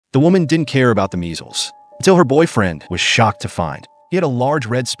The woman didn't care about the measles, until her boyfriend was shocked to find he had a large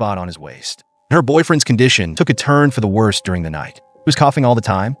red spot on his waist. Her boyfriend's condition took a turn for the worse during the night. He was coughing all the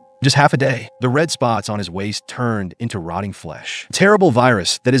time, just half a day. The red spots on his waist turned into rotting flesh. A terrible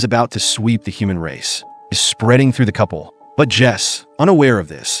virus that is about to sweep the human race is spreading through the couple. But Jess, unaware of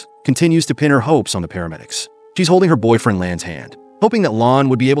this, continues to pin her hopes on the paramedics. She's holding her boyfriend Lan's hand, hoping that Lon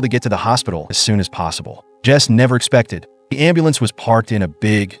would be able to get to the hospital as soon as possible. Jess never expected the ambulance was parked in a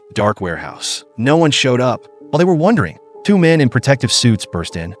big, dark warehouse. No one showed up. While they were wondering, two men in protective suits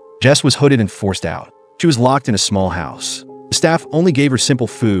burst in. Jess was hooded and forced out. She was locked in a small house. The staff only gave her simple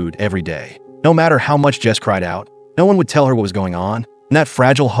food every day. No matter how much Jess cried out, no one would tell her what was going on, and that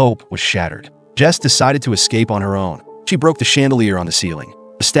fragile hope was shattered. Jess decided to escape on her own. She broke the chandelier on the ceiling.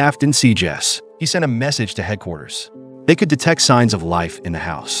 The staff didn't see Jess. He sent a message to headquarters. They could detect signs of life in the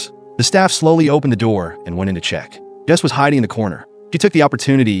house. The staff slowly opened the door and went in to check. Jess was hiding in the corner. She took the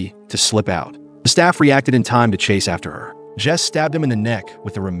opportunity to slip out. The staff reacted in time to chase after her. Jess stabbed him in the neck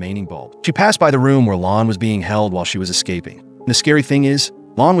with the remaining bulb. She passed by the room where Lon was being held while she was escaping. And the scary thing is,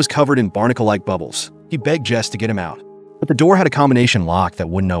 Lon was covered in barnacle-like bubbles. He begged Jess to get him out, but the door had a combination lock that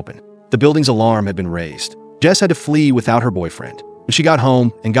wouldn't open. The building's alarm had been raised. Jess had to flee without her boyfriend. When she got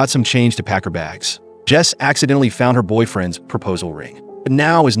home and got some change to pack her bags, Jess accidentally found her boyfriend's proposal ring. But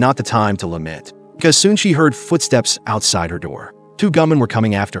now is not the time to lament, because soon she heard footsteps outside her door. Two gunmen were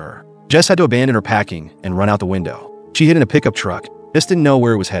coming after her. Jess had to abandon her packing and run out the window. She hid in a pickup truck. Jess didn't know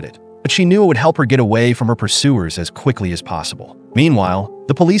where it was headed, but she knew it would help her get away from her pursuers as quickly as possible. Meanwhile,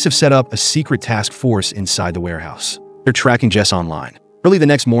 the police have set up a secret task force inside the warehouse. They're tracking Jess online. Early the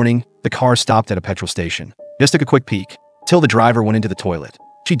next morning, the car stopped at a petrol station. Jess took a quick peek, till the driver went into the toilet.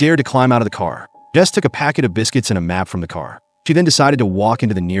 She dared to climb out of the car. Jess took a packet of biscuits and a map from the car. She then decided to walk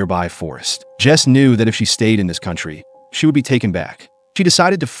into the nearby forest. Jess knew that if she stayed in this country, she would be taken back. She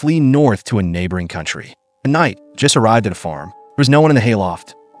decided to flee north to a neighboring country. At night, Jess arrived at a farm. There was no one in the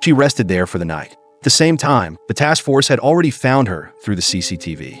hayloft. She rested there for the night. At the same time, the task force had already found her through the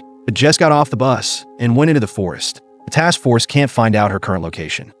CCTV. But Jess got off the bus and went into the forest. The task force can't find out her current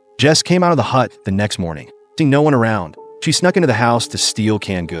location. Jess came out of the hut the next morning. Seeing no one around, she snuck into the house to steal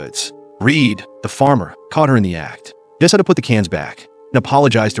canned goods. Reed, the farmer, caught her in the act. Jess had to put the cans back and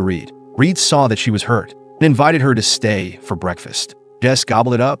apologized to Reed. Reed saw that she was hurt and invited her to stay for breakfast. Jess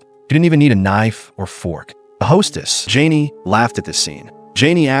gobbled it up. She didn't even need a knife or fork. The hostess, Janie, laughed at this scene.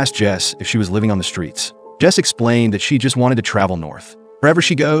 Janie asked Jess if she was living on the streets. Jess explained that she just wanted to travel north. Wherever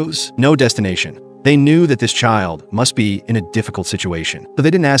she goes, no destination. They knew that this child must be in a difficult situation, so they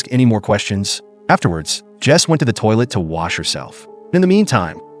didn't ask any more questions. Afterwards, Jess went to the toilet to wash herself. In the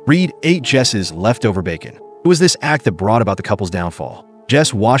meantime, Reed ate Jess's leftover bacon. It was this act that brought about the couple's downfall.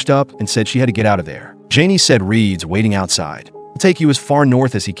 Jess washed up and said she had to get out of there. Janie said Reed's waiting outside. He'll take you as far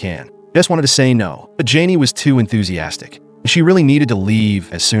north as he can. Jess wanted to say no, but Janie was too enthusiastic. She really needed to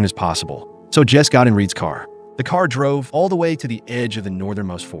leave as soon as possible. So Jess got in Reed's car. The car drove all the way to the edge of the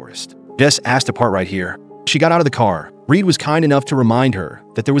northernmost forest. Jess asked to park right here. She got out of the car. Reed was kind enough to remind her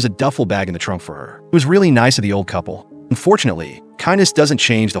that there was a duffel bag in the trunk for her. It was really nice of the old couple. Unfortunately, kindness doesn't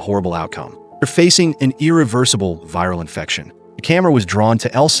change the horrible outcome. They're facing an irreversible viral infection. The camera was drawn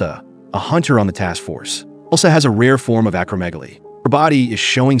to Elsa, a hunter on the task force. Elsa has a rare form of acromegaly. Her body is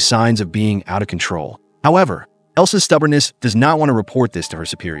showing signs of being out of control. However, Elsa's stubbornness does not want to report this to her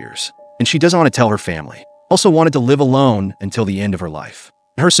superiors, and she doesn't want to tell her family. Elsa wanted to live alone until the end of her life.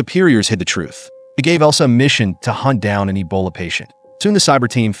 Her superiors hid the truth. They gave Elsa a mission to hunt down an Ebola patient. Soon the cyber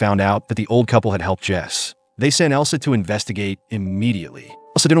team found out that the old couple had helped Jess. They sent Elsa to investigate immediately.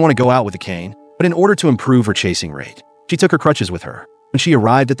 Elsa didn't want to go out with a cane, but in order to improve her chasing rate, she took her crutches with her. When she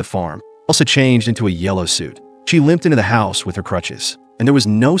arrived at the farm, Elsa changed into a yellow suit. She limped into the house with her crutches, and there was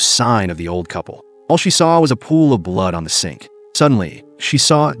no sign of the old couple. All she saw was a pool of blood on the sink. Suddenly, she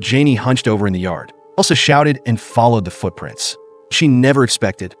saw Janie hunched over in the yard. Elsa shouted and followed the footprints. She never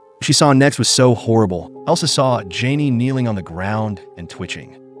expected. What she saw next was so horrible. Elsa saw Janie kneeling on the ground and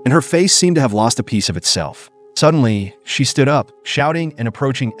twitching, and her face seemed to have lost a piece of itself. Suddenly, she stood up, shouting and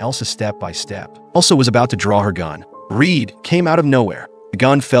approaching Elsa step by step. Elsa was about to draw her gun. Reed came out of nowhere. The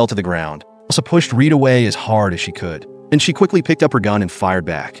gun fell to the ground. Elsa pushed Reed away as hard as she could. Then she quickly picked up her gun and fired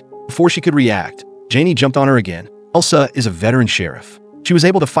back. Before she could react, Janie jumped on her again. Elsa is a veteran sheriff. She was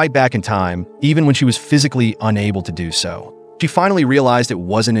able to fight back in time, even when she was physically unable to do so. She finally realized it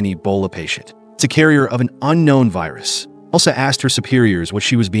wasn't an Ebola patient. It's a carrier of an unknown virus. Elsa asked her superiors what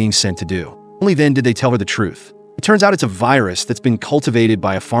she was being sent to do. Only then did they tell her the truth. It turns out it's a virus that's been cultivated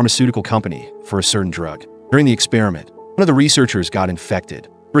by a pharmaceutical company for a certain drug. During the experiment, one of the researchers got infected.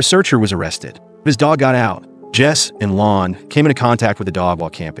 The researcher was arrested, but his dog got out. Jess and Lon came into contact with the dog while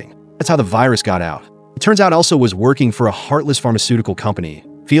camping. That's how the virus got out. It turns out Elsa was working for a heartless pharmaceutical company.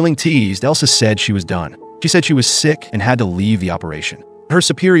 Feeling teased, Elsa said she was done. She said she was sick and had to leave the operation. Her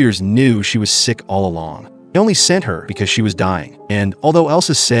superiors knew she was sick all along. They only sent her because she was dying. And although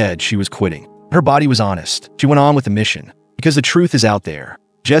Elsa said she was quitting, her body was honest. She went on with the mission. Because the truth is out there.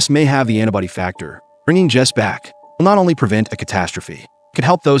 Jess may have the antibody factor. Bringing Jess back will not only prevent a catastrophe, it could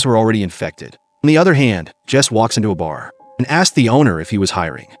help those who are already infected. On the other hand, Jess walks into a bar and asks the owner if he was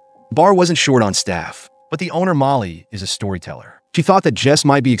hiring. The bar wasn't short on staff, but the owner, Molly, is a storyteller. She thought that Jess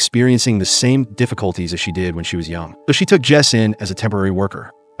might be experiencing the same difficulties as she did when she was young, so she took Jess in as a temporary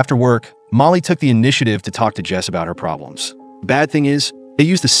worker. After work, Molly took the initiative to talk to Jess about her problems. The bad thing is, they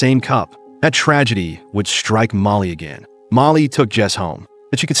used the same cup. That tragedy would strike Molly again. Molly took Jess home,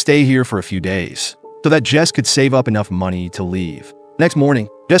 that she could stay here for a few days, so that Jess could save up enough money to leave. Next morning,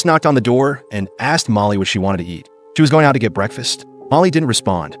 Jess knocked on the door and asked Molly what she wanted to eat. She was going out to get breakfast. Molly didn't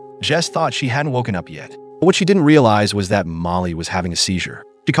respond. Jess thought she hadn't woken up yet. But what she didn't realize was that Molly was having a seizure.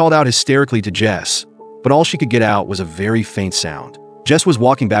 She called out hysterically to Jess, but all she could get out was a very faint sound. Jess was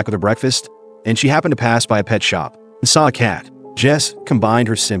walking back with her breakfast, and she happened to pass by a pet shop and saw a cat. Jess combined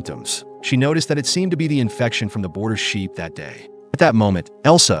her symptoms. She noticed that it seemed to be the infection from the border sheep that day. At that moment,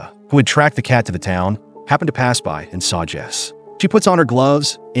 Elsa, who had tracked the cat to the town, happened to pass by and saw Jess. She puts on her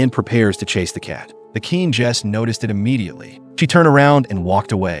gloves and prepares to chase the cat. The keen Jess noticed it immediately. She turned around and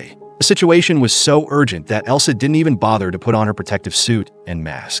walked away. The situation was so urgent that Elsa didn't even bother to put on her protective suit and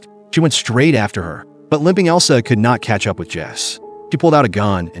mask. She went straight after her, but limping Elsa could not catch up with Jess. She pulled out a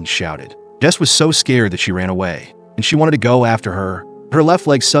gun and shouted. Jess was so scared that she ran away, and she wanted to go after her. Her left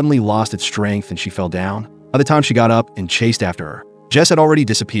leg suddenly lost its strength and she fell down. By the time she got up and chased after her, Jess had already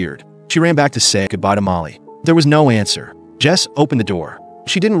disappeared. She ran back to say goodbye to Molly. There was no answer. Jess opened the door.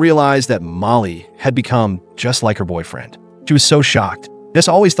 She didn't realize that Molly had become just like her boyfriend. She was so shocked. Jess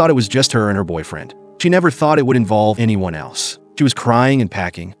always thought it was just her and her boyfriend. She never thought it would involve anyone else. She was crying and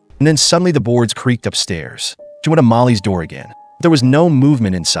packing, and then suddenly the boards creaked upstairs. She went to Molly's door again. There was no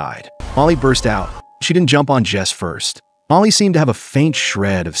movement inside. Molly burst out. She didn't jump on Jess first. Molly seemed to have a faint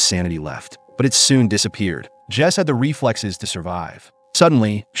shred of sanity left, but it soon disappeared. Jess had the reflexes to survive.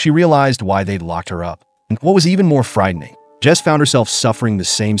 Suddenly, she realized why they'd locked her up. And what was even more frightening, Jess found herself suffering the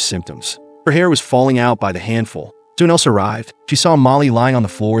same symptoms. Her hair was falling out by the handful. Soon Elsa arrived. She saw Molly lying on the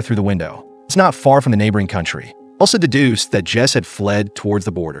floor through the window. It's not far from the neighboring country. Elsa deduced that Jess had fled towards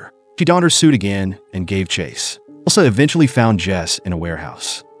the border. She donned her suit again and gave chase. Elsa eventually found Jess in a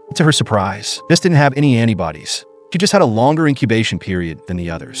warehouse. To her surprise, Jess didn't have any antibodies. She just had a longer incubation period than the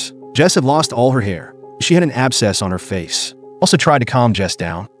others. Jess had lost all her hair. She had an abscess on her face. Elsa tried to calm Jess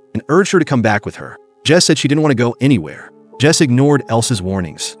down and urged her to come back with her. Jess said she didn't want to go anywhere. Jess ignored Elsa's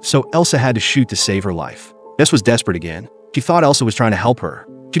warnings, so Elsa had to shoot to save her life. Jess was desperate again. She thought Elsa was trying to help her.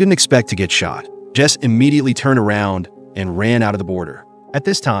 She didn't expect to get shot. Jess immediately turned around and ran out of the border. At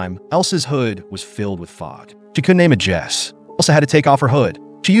this time, Elsa's hood was filled with fog. She couldn't aim at Jess. Elsa had to take off her hood.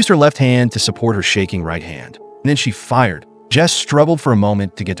 She used her left hand to support her shaking right hand. And then she fired. Jess struggled for a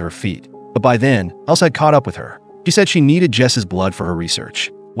moment to get to her feet. But by then, Elsa had caught up with her. She said she needed Jess's blood for her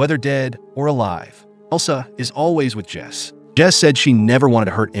research. Whether dead or alive, Elsa is always with Jess. Jess said she never wanted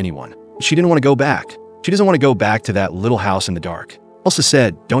to hurt anyone. She didn't want to go back. She doesn't want to go back to that little house in the dark. Elsa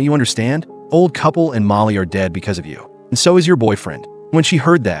said, "Don't you understand? Old couple and Molly are dead because of you. And so is your boyfriend." When she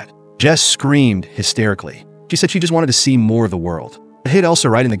heard that, Jess screamed hysterically. She said she just wanted to see more of the world. It hit Elsa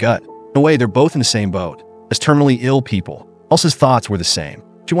right in the gut. In a way, they're both in the same boat. As terminally ill people, Elsa's thoughts were the same.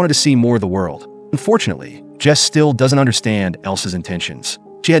 She wanted to see more of the world. Unfortunately, Jess still doesn't understand Elsa's intentions.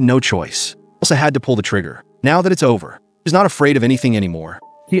 She had no choice. Elsa had to pull the trigger. Now that it's over, she's not afraid of anything anymore.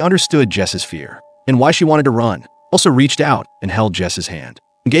 She understood Jess's fear and why she wanted to run. Elsa reached out and held Jess's hand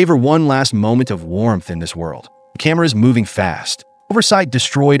and gave her one last moment of warmth in this world. The camera is moving fast. Oversight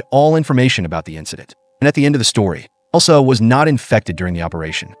destroyed all information about the incident. And at the end of the story, Elsa was not infected during the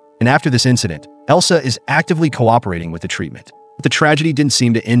operation. And after this incident, Elsa is actively cooperating with the treatment. But the tragedy didn't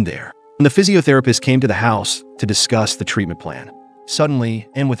seem to end there. When the physiotherapist came to the house to discuss the treatment plan, suddenly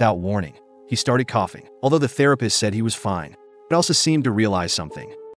and without warning, he started coughing. Although the therapist said he was fine, but Elsa seemed to realize something.